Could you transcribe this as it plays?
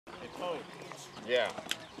Yeah.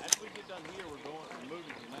 After we get done here, we're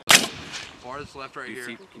moving to the next. Farthest left right here.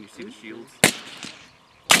 Can you see the shields?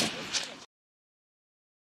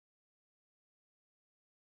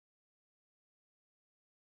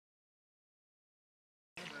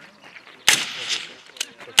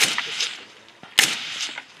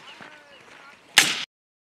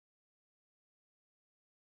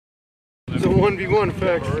 It's a 1v1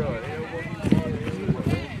 effect.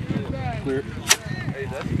 Clear.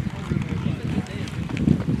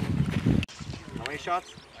 How many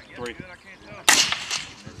shots? 3.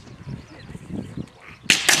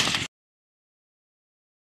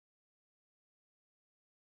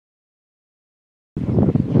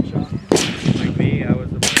 Like me, I was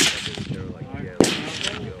the one that did it. They were like, yeah, let's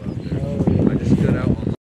go out there. I just stood out on.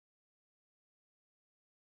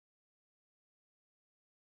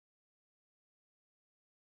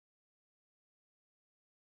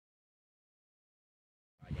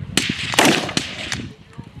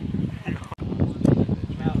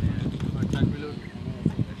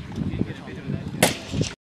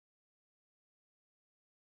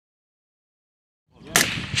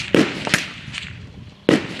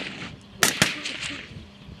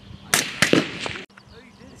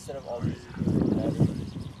 Instead of all these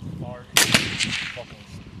large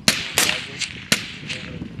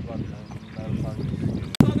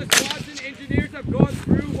All the squads and engineers have gone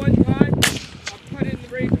through one time. I'll put in the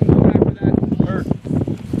range and go after that. Hurt.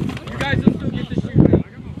 You guys will still get to shoot now.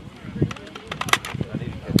 I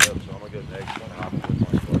need to catch up, so I'm going to go next and hop with my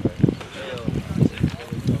squad.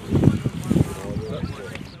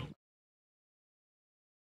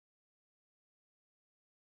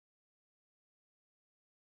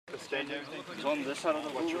 It's on this side of the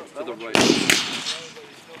road. To the right.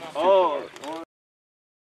 Oh.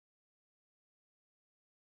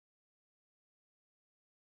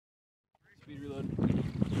 Speed reload.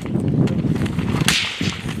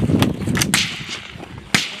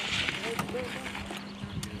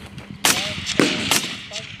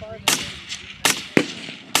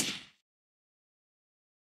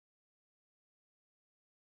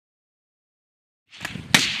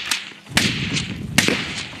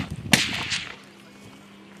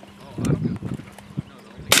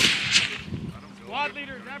 Squad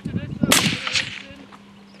leaders, after this,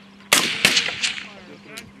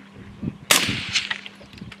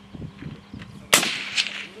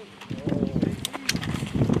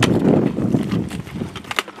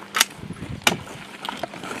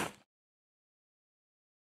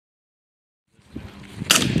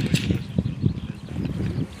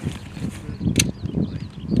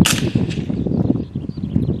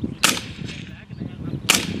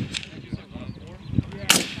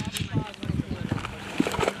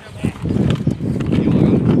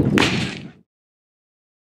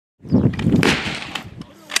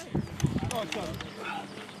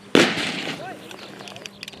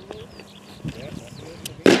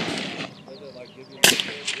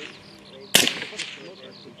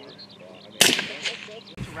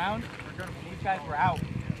 round, these guys were out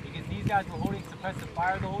because these guys were holding suppressive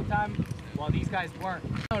fire the whole time while these guys weren't.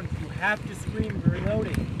 You have to scream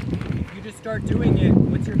reloading. If you just start doing it,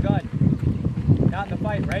 what's your gun? Not in the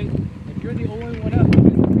fight, right? If you're the only one up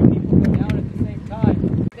because 3 people go down at the same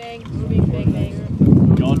time. Bang, moving, bang, bang.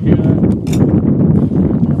 Y'all hear that?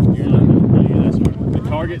 Hear that? Yeah, that's right. The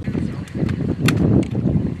target.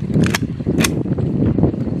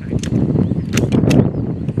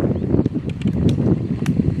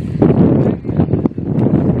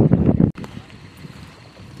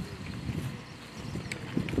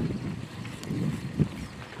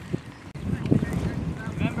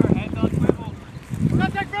 remember, heads on swivel.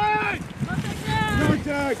 Contact range! Contact range!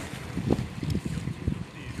 Contact!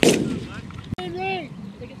 Range!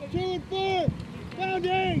 2 and 4!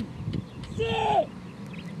 Pounding! Sit!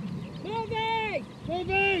 Moving!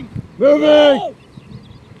 Moving! Moving!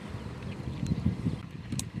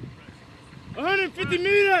 150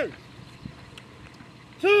 meters!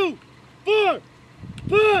 2, 4,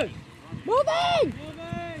 push! Moving!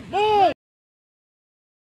 Move!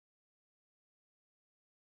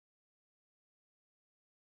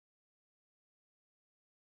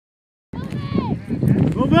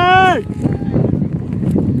 Moving!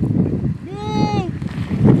 Move!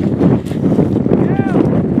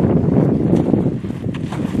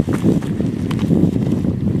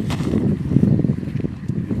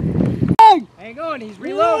 Hang on, he's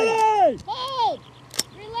reloading. Hold!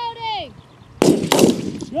 Reloading!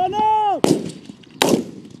 Run up!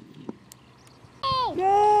 Hold!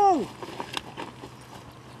 Go!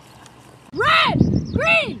 Red!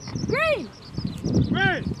 Green! Green!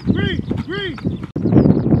 Red! Green! Green!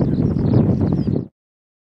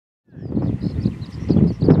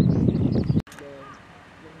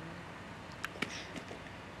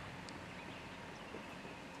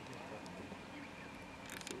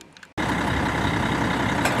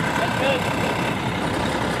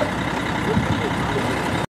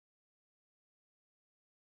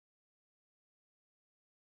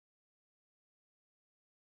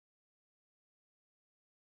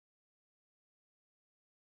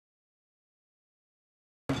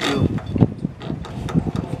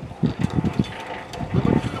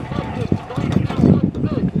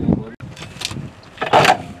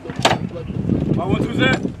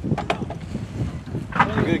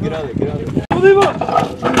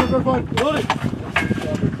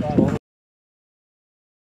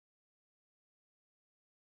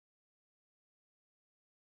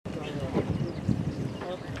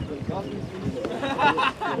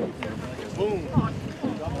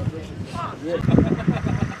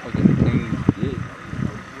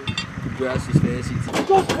 Grass's fantasy team.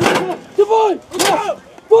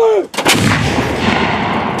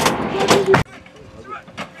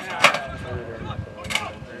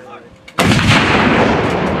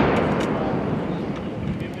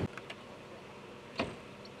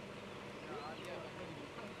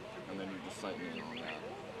 And then you just sight me in on that.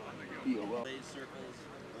 Lay circles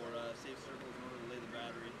or safe circles in order to lay the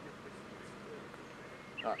battery.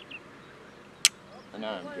 Alright. And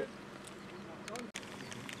now I'm good.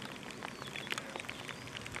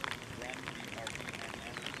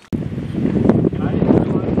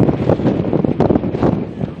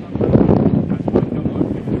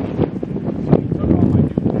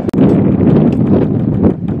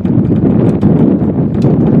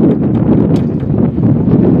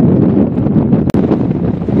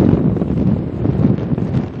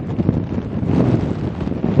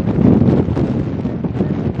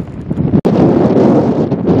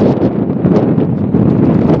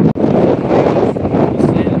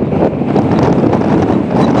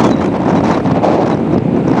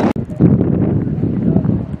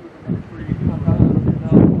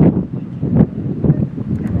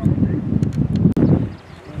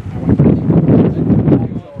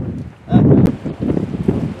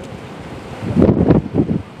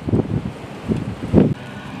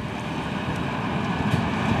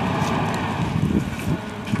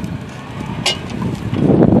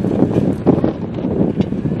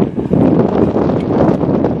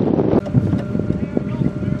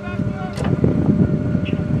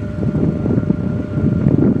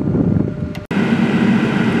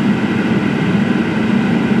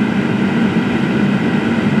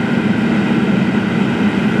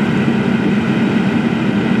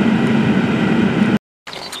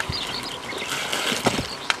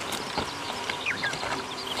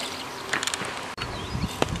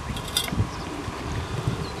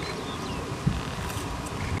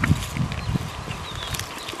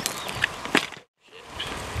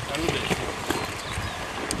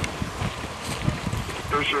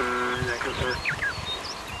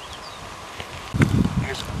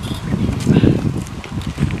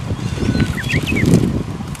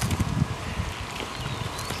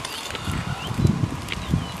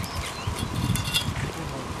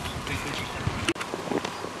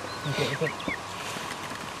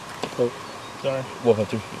 Oh, sorry.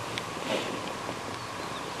 152.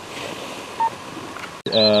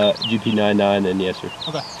 GP99 and yes, sir.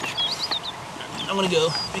 Okay. I'm gonna go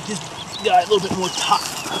make this guy a little bit more taut.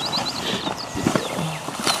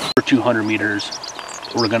 For 200 meters,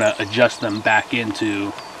 we're gonna adjust them back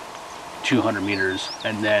into 200 meters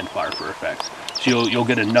and then fire for effect. So you'll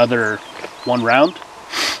get another one round,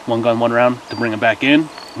 one gun, one round to bring them back in.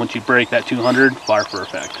 Once you break that 200, fire for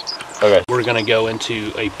effect. Okay. We're gonna go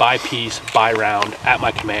into a buy piece, buy round at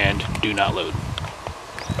my command, do not load.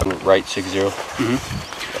 I'm right 6-0.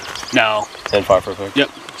 Now, Then fire for effect. yep.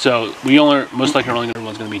 So we only most likely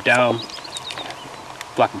everyone's gonna be down,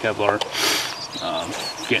 black and Kevlar,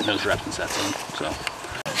 getting those reps and sets in. So.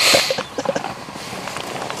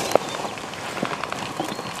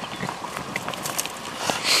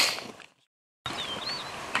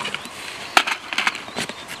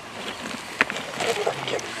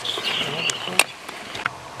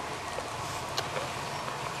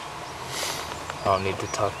 I'll need to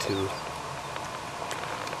talk to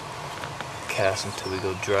Cass until we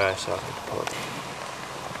go dry so I can pull it.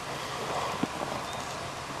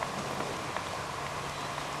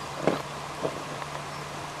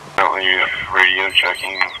 Currently radio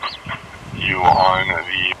checking you on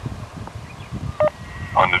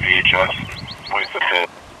the VHS with the hit.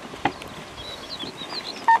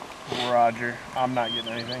 Roger. I'm not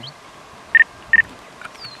getting anything.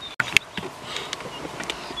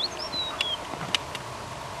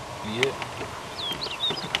 Yeah.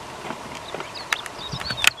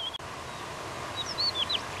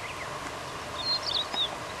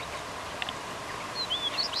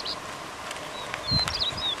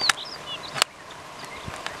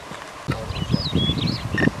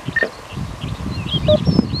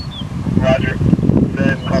 Roger.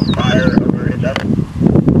 Then call for fire over in that.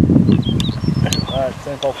 Alright,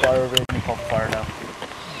 send call fire over. Let me call for fire now.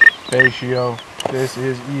 Ratio, this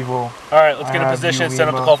is evil. Alright, let's get in position and set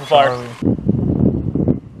up the call for fire. Charlie.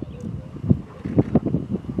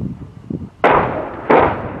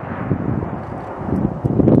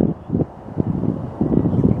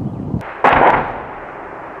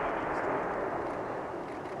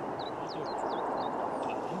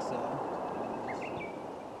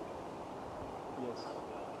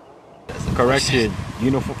 Correction.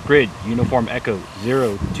 Grid. Uniform Echo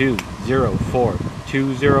 0204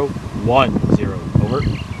 2010. Over.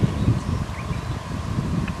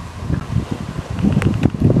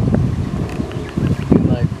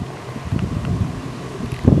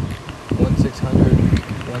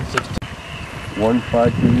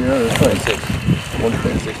 1520. That's like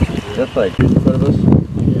 1.6. That's like in front of us.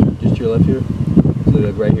 Yeah. Just to your left here. So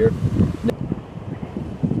like right here.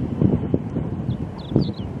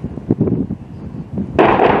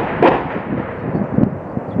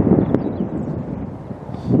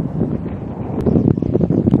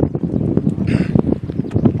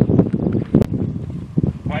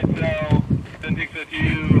 White cell, then takes it to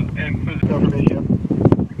you and for the confirmation.